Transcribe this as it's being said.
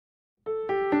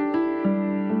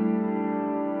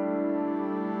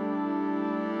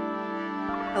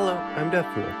I'm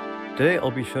DevFool. Today I'll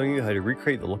be showing you how to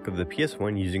recreate the look of the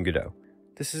PS1 using Godot.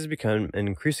 This has become an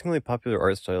increasingly popular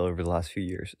art style over the last few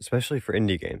years, especially for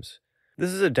indie games. This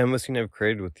is a demo scene I've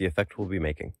created with the effect we'll be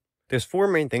making. There's 4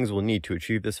 main things we'll need to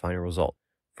achieve this final result.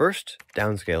 First,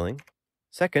 downscaling.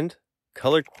 Second,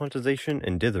 color quantization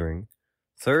and dithering.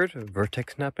 Third,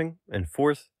 vertex snapping. And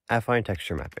fourth, affine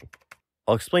texture mapping.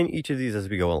 I'll explain each of these as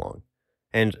we go along.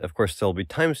 And, of course, there will be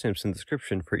timestamps in the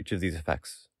description for each of these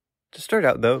effects. To start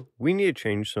out, though, we need to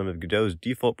change some of Godot's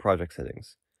default project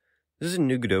settings. This is a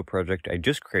new Godot project I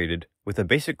just created with a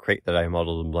basic crate that I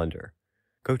modeled in Blender.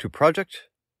 Go to Project,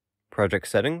 Project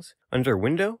Settings. Under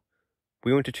Window,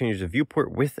 we want to change the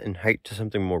viewport width and height to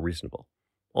something more reasonable.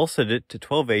 I'll set it to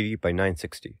 1280 by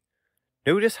 960.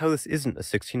 Notice how this isn't a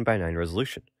 16 by 9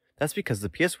 resolution. That's because the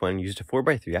PS1 used a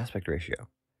 4:3 aspect ratio.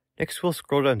 Next, we'll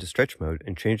scroll down to Stretch Mode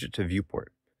and change it to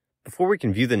Viewport. Before we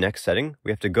can view the next setting,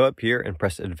 we have to go up here and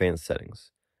press Advanced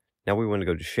Settings. Now we want to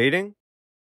go to Shading,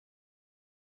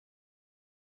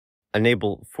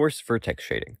 enable Force Vertex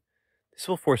Shading. This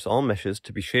will force all meshes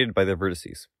to be shaded by their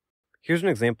vertices. Here's an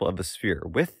example of a sphere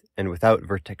with and without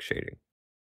vertex shading.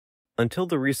 Until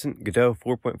the recent Godot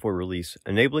 4.4 release,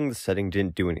 enabling the setting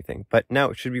didn't do anything, but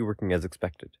now it should be working as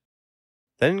expected.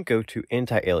 Then go to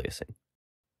Anti-Aliasing.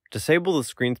 Disable the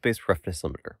screen space roughness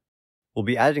limiter. We'll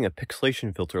be adding a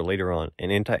pixelation filter later on,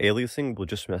 and anti-aliasing will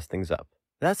just mess things up.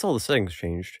 That's all the settings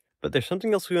changed, but there's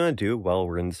something else we want to do while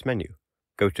we're in this menu.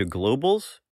 Go to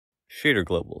Globals, Shader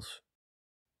Globals.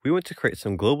 We want to create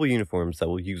some global uniforms that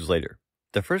we'll use later.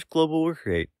 The first global we'll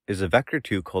create is a vector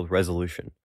 2 called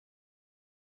Resolution.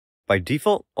 By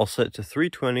default, I'll set it to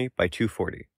 320 by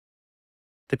 240.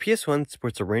 The PS1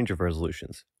 supports a range of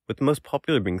resolutions, with the most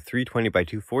popular being 320 by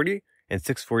 240 and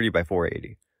 640 by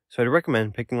 480. So I'd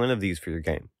recommend picking one of these for your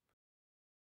game.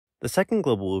 The second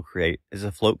global we'll create is a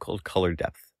float called Color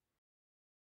Depth.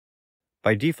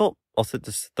 By default, I'll set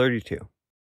this to 32.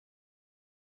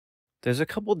 There's a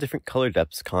couple different color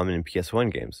depths common in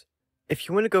PS1 games. If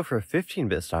you want to go for a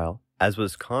 15-bit style, as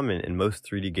was common in most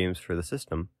 3D games for the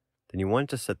system, then you want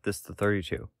to set this to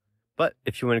 32. But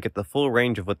if you want to get the full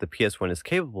range of what the PS1 is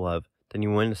capable of, then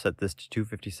you want to set this to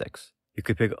 256. You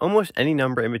could pick almost any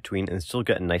number in between and still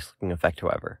get a nice looking effect,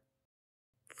 however.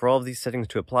 For all of these settings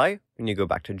to apply, we need to go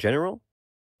back to General,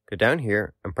 go down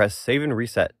here, and press Save and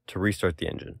Reset to restart the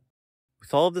engine.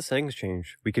 With all of the settings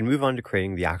changed, we can move on to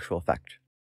creating the actual effect.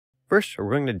 First, we're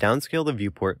going to downscale the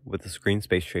viewport with the Screen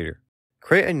Space Shader.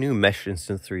 Create a new Mesh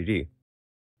Instance 3D.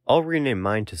 I'll rename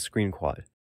mine to Screen Quad,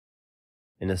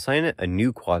 and assign it a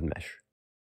new quad mesh.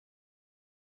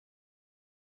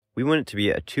 We want it to be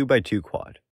a 2x2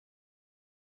 quad.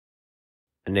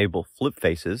 Enable Flip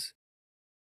Faces.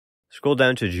 Scroll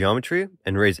down to Geometry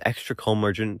and raise Extra Cull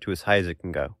Margin to as high as it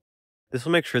can go. This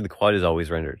will make sure the quad is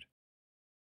always rendered.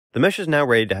 The mesh is now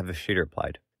ready to have a shader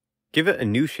applied. Give it a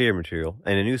new shader material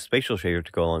and a new spatial shader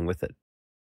to go along with it.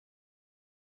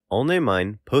 I'll name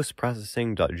mine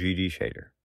postprocessing.gd shader.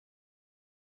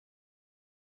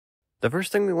 The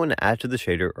first thing we want to add to the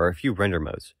shader are a few render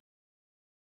modes.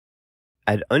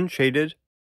 Add Unshaded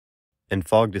and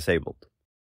Fog Disabled.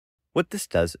 What this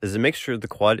does is it makes sure the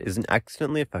quad isn't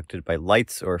accidentally affected by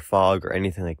lights or fog or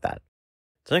anything like that.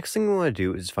 The next thing we want to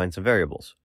do is find some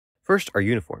variables. First are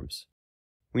uniforms.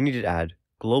 We need to add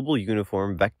Global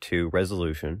Uniform Vec2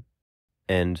 Resolution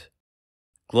and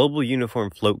Global Uniform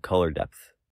Float Color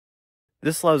Depth.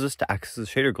 This allows us to access the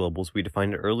shader globals we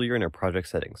defined earlier in our project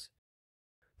settings.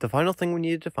 The final thing we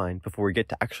need to define before we get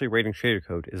to actually writing shader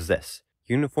code is this: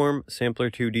 Uniform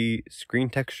Sampler 2D Screen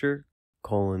Texture,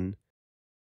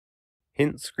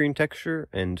 Hint Screen Texture,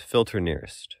 and Filter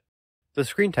Nearest. The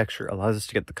screen texture allows us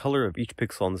to get the color of each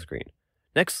pixel on the screen.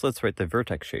 Next, let's write the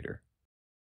vertex shader.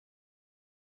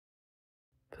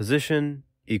 Position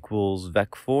equals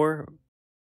vec4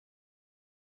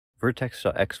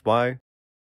 vertex.xy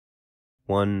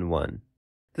 1, 1.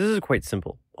 This is quite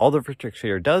simple. All the vertex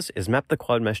shader does is map the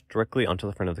quad mesh directly onto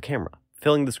the front of the camera,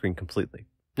 filling the screen completely.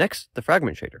 Next, the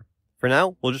fragment shader. For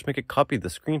now, we'll just make it copy the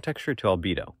screen texture to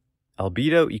albedo.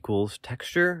 Albedo equals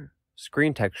texture,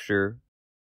 screen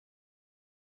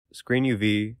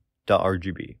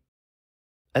UV.RGB.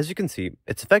 As you can see,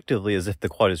 it's effectively as if the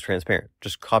quad is transparent,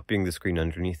 just copying the screen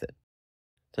underneath it.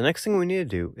 The next thing we need to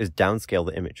do is downscale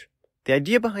the image. The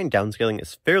idea behind downscaling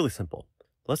is fairly simple.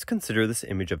 Let's consider this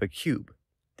image of a cube.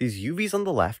 These UVs on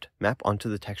the left map onto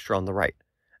the texture on the right.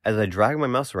 As I drag my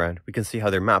mouse around, we can see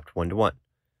how they're mapped 1 to 1.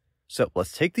 So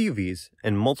let's take the UVs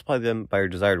and multiply them by our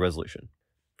desired resolution.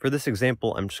 For this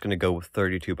example, I'm just going to go with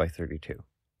 32 by 32.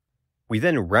 We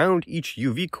then round each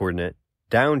UV coordinate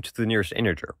down to the nearest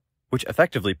integer, which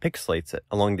effectively pixelates it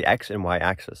along the x and y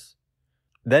axis.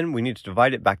 Then we need to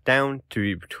divide it back down to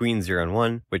be between 0 and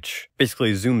 1, which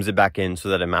basically zooms it back in so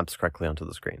that it maps correctly onto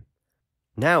the screen.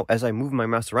 Now, as I move my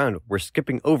mouse around, we're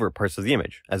skipping over parts of the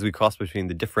image as we cross between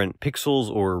the different pixels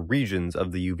or regions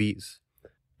of the UVs.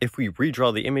 If we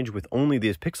redraw the image with only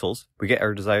these pixels, we get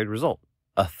our desired result,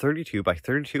 a 32 by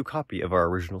 32 copy of our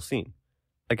original scene.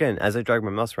 Again, as I drag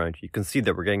my mouse around, you can see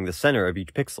that we're getting the center of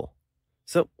each pixel.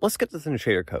 So let's get this into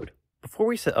shader code. Before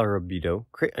we set our albedo,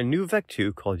 create a new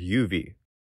vec2 called UV.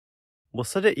 We'll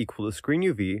set it equal to screen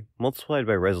UV multiplied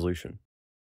by resolution.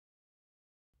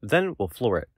 Then we'll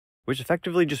floor it, which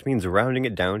effectively just means rounding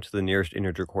it down to the nearest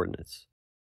integer coordinates.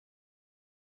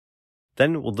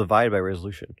 Then we'll divide by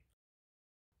resolution.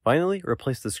 Finally,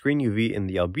 replace the screen UV in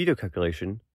the albedo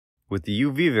calculation with the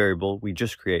UV variable we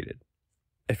just created.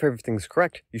 If everything's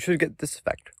correct, you should get this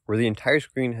effect, where the entire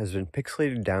screen has been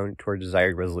pixelated down to our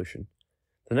desired resolution.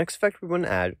 The next effect we want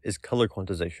to add is color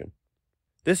quantization.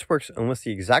 This works almost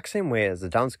the exact same way as the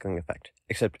downscaling effect,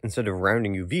 except instead of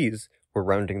rounding UVs, we're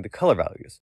rounding the color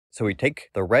values. So we take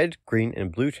the red, green,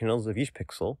 and blue channels of each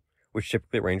pixel, which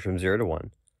typically range from 0 to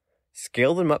 1,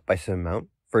 scale them up by some amount,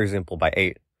 for example by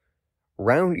 8,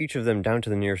 round each of them down to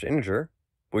the nearest integer,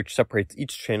 which separates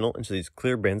each channel into these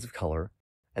clear bands of color,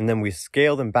 and then we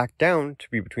scale them back down to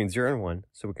be between 0 and 1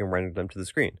 so we can render them to the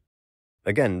screen.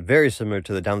 Again, very similar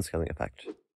to the downscaling effect.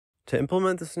 To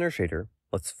implement this in our shader,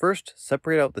 let's first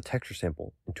separate out the texture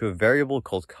sample into a variable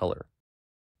called color.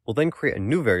 We'll then create a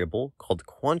new variable called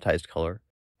quantized color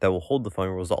that will hold the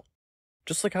final result.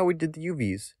 Just like how we did the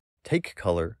UVs, take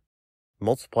color,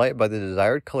 multiply it by the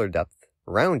desired color depth,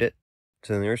 round it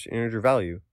to the nearest integer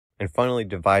value, and finally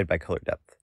divide by color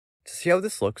depth. To see how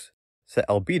this looks, set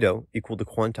albedo equal to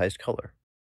quantized color.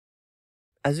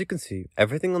 As you can see,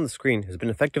 everything on the screen has been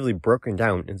effectively broken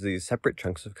down into these separate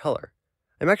chunks of color.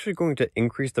 I'm actually going to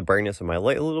increase the brightness of my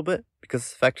light a little bit, because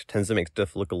this effect tends to make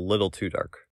stuff look a little too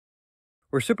dark.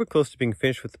 We're super close to being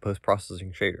finished with the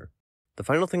post-processing shader. The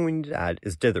final thing we need to add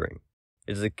is dithering.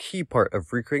 It is a key part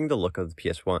of recreating the look of the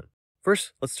PS1.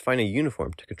 First, let's define a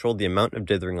uniform to control the amount of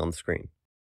dithering on the screen.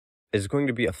 It is going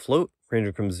to be a float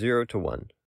ranging from 0 to 1.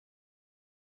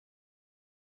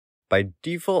 By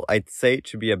default, I'd say it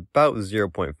should be about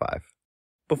 0.5.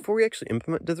 Before we actually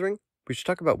implement dithering, we should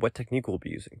talk about what technique we'll be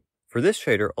using. For this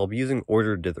shader, I'll be using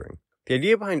ordered dithering. The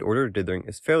idea behind ordered dithering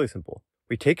is fairly simple.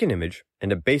 We take an image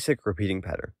and a basic repeating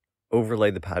pattern, overlay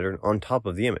the pattern on top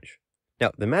of the image.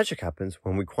 Now, the magic happens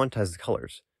when we quantize the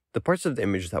colors. The parts of the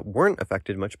image that weren't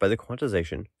affected much by the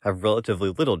quantization have relatively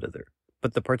little dither,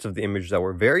 but the parts of the image that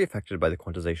were very affected by the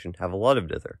quantization have a lot of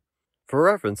dither. For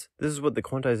reference, this is what the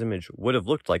quantized image would have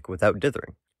looked like without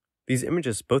dithering. These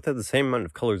images both have the same amount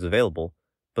of colors available,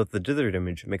 but the dithered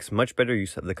image makes much better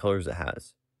use of the colors it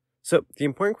has. So, the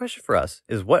important question for us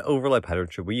is what overlay pattern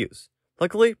should we use?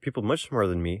 Luckily, people much smarter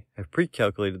than me have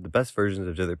pre-calculated the best versions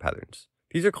of dither patterns.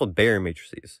 These are called Bayer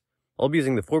matrices. I'll be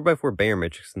using the 4x4 Bayer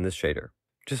matrix in this shader.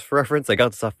 Just for reference, I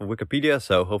got this off of Wikipedia,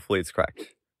 so hopefully it's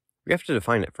correct. We have to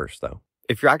define it first, though.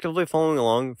 If you're actively following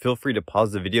along, feel free to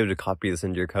pause the video to copy this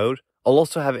into your code. I'll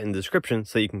also have it in the description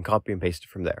so you can copy and paste it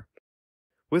from there.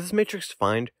 With this matrix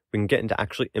defined, we can get into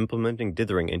actually implementing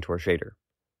dithering into our shader.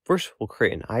 First, we'll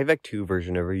create an IVEC2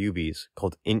 version of our UVs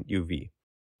called intUV.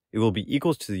 It will be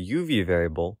equals to the UV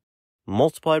variable,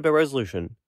 multiplied by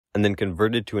resolution, and then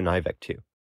converted to an IVEC2.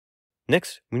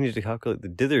 Next, we need to calculate the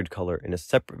dithered color in a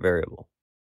separate variable.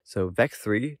 So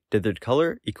vec3 dithered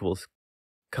color equals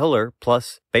color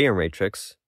plus Bayer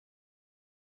matrix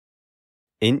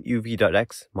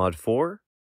intUV.x mod 4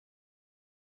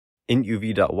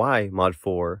 intUV.y mod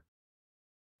 4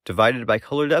 divided by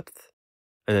color depth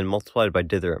and then multiplied by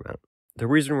dither amount. The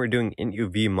reason we're doing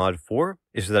intUV mod 4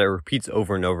 is that it repeats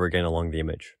over and over again along the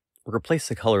image. We'll replace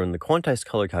the color in the quantized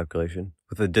color calculation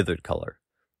with a dithered color.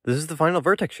 This is the final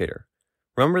vertex shader.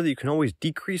 Remember that you can always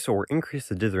decrease or increase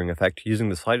the dithering effect using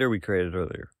the slider we created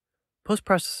earlier.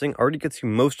 Post-processing already gets you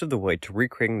most of the way to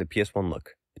recreating the PS1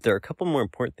 look, but there are a couple more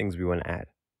important things we want to add.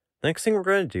 The next thing we're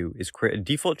going to do is create a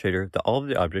default shader that all of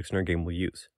the objects in our game will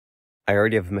use. I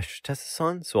already have a mesh to test this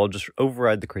on, so I'll just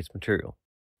override the creates material.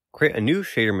 Create a new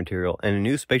shader material and a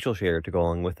new spatial shader to go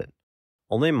along with it.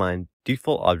 I'll name mine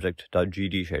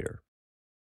defaultObject.gd shader.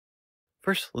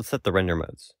 First, let's set the render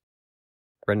modes.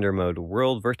 Render mode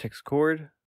world vertex chord,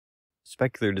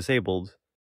 specular disabled,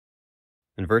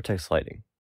 and vertex lighting.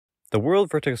 The world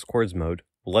vertex chords mode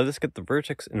will let us get the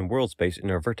vertex and world space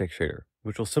in our vertex shader,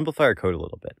 which will simplify our code a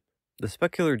little bit. The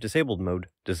specular disabled mode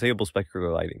disables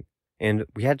specular lighting, and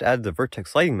we had to add the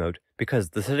vertex lighting mode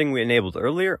because the setting we enabled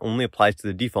earlier only applies to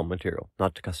the default material,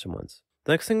 not to custom ones.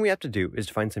 The next thing we have to do is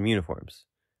define some uniforms.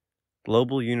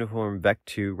 Global uniform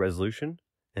vec2 resolution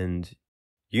and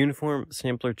uniform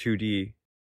sampler 2D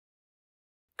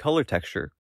color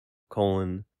texture,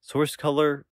 source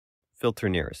color, filter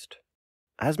nearest.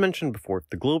 As mentioned before,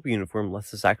 the global uniform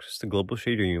lets us access the global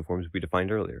shader uniforms we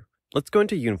defined earlier. Let's go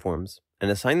into uniforms and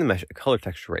assign the mesh a color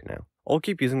texture right now. I'll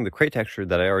keep using the crate texture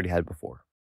that I already had before.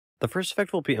 The first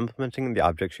effect we'll be implementing in the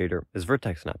object shader is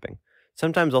vertex snapping,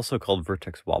 sometimes also called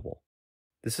vertex wobble.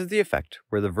 This is the effect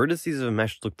where the vertices of a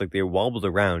mesh look like they wobbled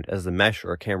around as the mesh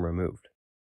or camera moved.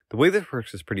 The way this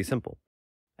works is pretty simple.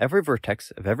 Every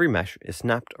vertex of every mesh is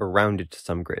snapped or rounded to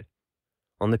some grid.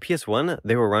 On the PS1,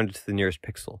 they were rounded to the nearest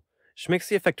pixel, which makes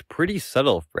the effect pretty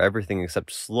subtle for everything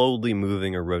except slowly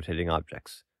moving or rotating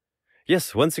objects.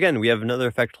 Yes, once again, we have another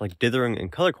effect like dithering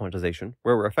and color quantization,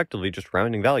 where we're effectively just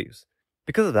rounding values.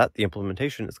 Because of that, the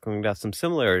implementation is going to have some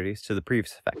similarities to the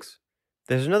previous effects.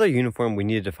 There's another uniform we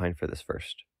need to define for this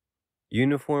first.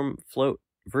 Uniform float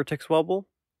vertex wobble.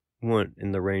 We want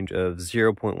in the range of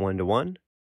 0.1 to 1,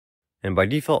 and by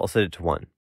default I'll set it to 1.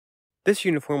 This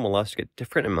uniform will allow us to get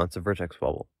different amounts of vertex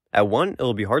wobble. At 1, it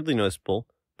will be hardly noticeable,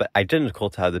 but identical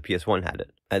to how the PS1 had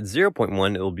it. At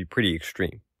 0.1, it will be pretty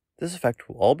extreme. This effect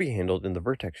will all be handled in the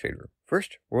vertex shader.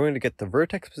 First, we're going to get the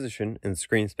vertex position in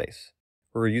screen space.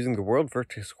 We're using the world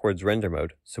vertex chords render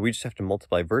mode, so we just have to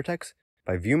multiply vertex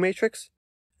by view matrix,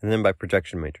 and then by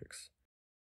projection matrix.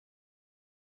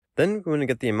 Then we're going to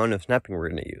get the amount of snapping we're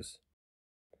going to use.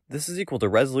 This is equal to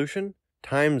resolution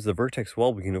times the vertex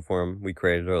wobble uniform we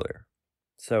created earlier.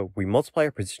 So we multiply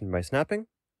our position by snapping,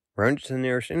 round it to the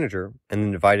nearest integer, and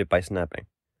then divide it by snapping.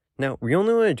 Now, we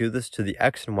only want to do this to the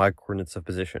x and y coordinates of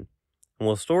position, and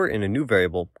we'll store it in a new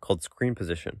variable called screen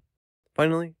position.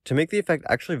 Finally, to make the effect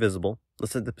actually visible,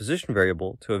 let's set the position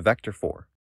variable to a vector 4,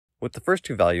 with the first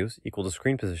two values equal to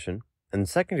screen position, and the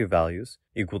second two values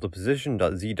equal to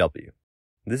position.zw.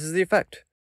 This is the effect.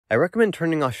 I recommend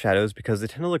turning off shadows because they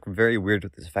tend to look very weird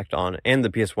with this effect on, and the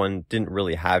PS1 didn't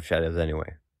really have shadows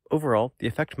anyway. Overall, the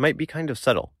effect might be kind of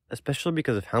subtle, especially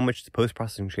because of how much the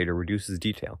post-processing shader reduces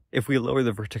detail. If we lower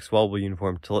the vertex wobble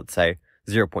uniform to, let's say,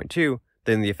 0.2,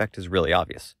 then the effect is really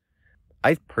obvious.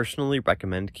 I personally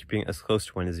recommend keeping it as close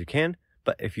to 1 as you can,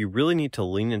 but if you really need to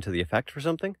lean into the effect for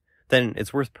something, then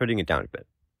it's worth putting it down a bit.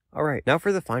 Alright, now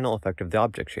for the final effect of the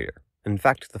object shader. In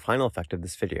fact, the final effect of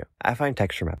this video, affine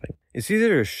texture mapping. It's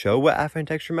easier to show what affine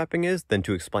texture mapping is than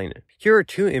to explain it. Here are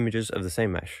two images of the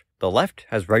same mesh. The left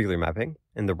has regular mapping,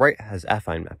 and the right has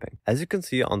affine mapping. As you can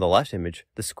see on the left image,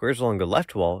 the squares along the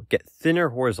left wall get thinner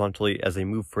horizontally as they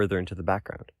move further into the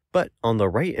background. But on the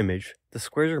right image, the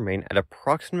squares remain at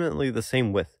approximately the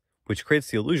same width, which creates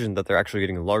the illusion that they're actually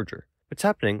getting larger. What's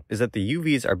happening is that the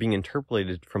UVs are being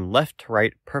interpolated from left to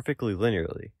right perfectly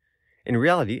linearly. In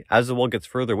reality, as the wall gets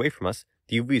further away from us,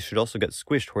 the UVs should also get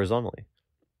squished horizontally.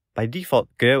 By default,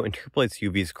 Godot interpolates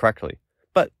UVs correctly,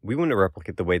 but we want to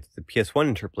replicate the way that the PS1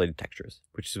 interpolated textures,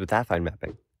 which is with affine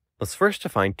mapping. Let's first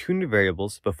define two new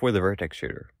variables before the vertex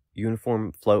shader.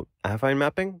 Uniform float affine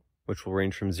mapping, which will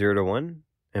range from 0 to 1,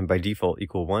 and by default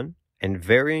equal 1, and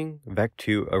varying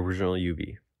vec2 original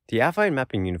UV. The affine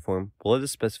mapping uniform will let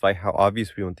us specify how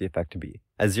obvious we want the effect to be.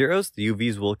 At 0s, the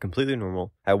UVs will look completely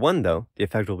normal. At 1 though, the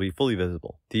effect will be fully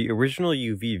visible. The original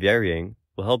UV varying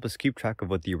will help us keep track of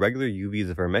what the regular UVs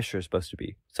of our mesh are supposed to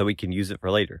be, so we can use it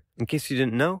for later. In case you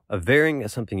didn't know, a varying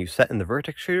is something you set in the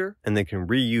vertex shader and then can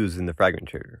reuse in the fragment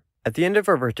shader. At the end of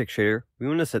our vertex shader, we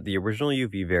want to set the original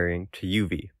UV varying to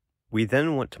UV. We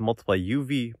then want to multiply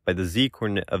UV by the z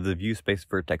coordinate of the view space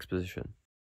vertex position.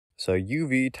 So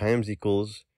UV times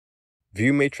equals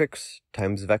view matrix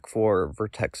times vec4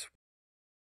 vertex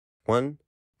 1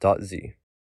 dot z.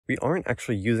 We aren't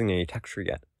actually using any texture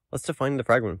yet. Let's define the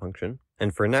fragment function,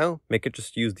 and for now, make it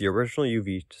just use the original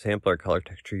UV to sample our color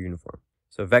texture uniform.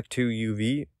 So vec2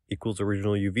 UV equals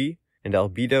original UV, and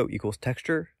albedo equals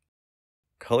texture,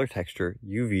 color texture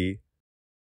UV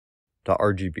dot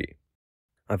RGB.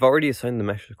 I've already assigned the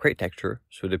mesh to crate texture,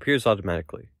 so it appears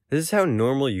automatically. This is how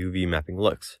normal UV mapping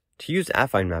looks. To use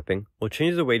affine mapping, we'll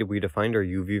change the way that we define our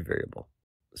UV variable.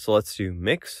 So let's do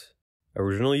mix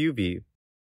original UV,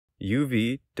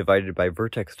 UV divided by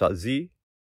vertex.z,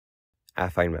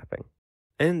 affine mapping.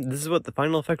 And this is what the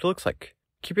final effect looks like.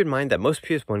 Keep in mind that most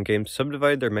PS1 games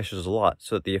subdivided their meshes a lot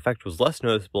so that the effect was less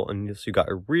noticeable unless you got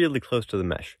really close to the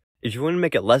mesh. If you want to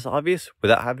make it less obvious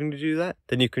without having to do that,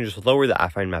 then you can just lower the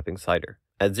affine mapping slider.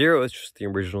 At 0, it's just the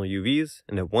original UVs,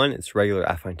 and at 1, it's regular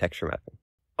affine texture mapping.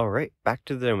 Alright, back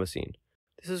to the demo scene.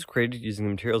 This is created using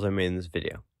the materials I made in this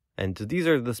video, and these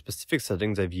are the specific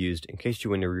settings I've used in case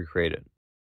you want to recreate it.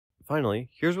 Finally,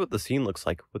 here's what the scene looks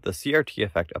like with the CRT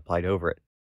effect applied over it.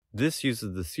 This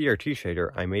uses the CRT shader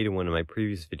I made in one of my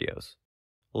previous videos.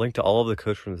 A link to all of the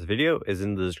code from this video is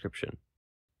in the description.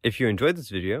 If you enjoyed this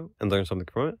video and learned something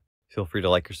from it, feel free to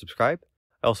like or subscribe.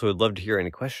 I also would love to hear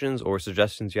any questions or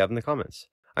suggestions you have in the comments.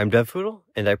 I'm DevFoodle,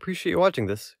 and I appreciate you watching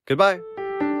this. Goodbye!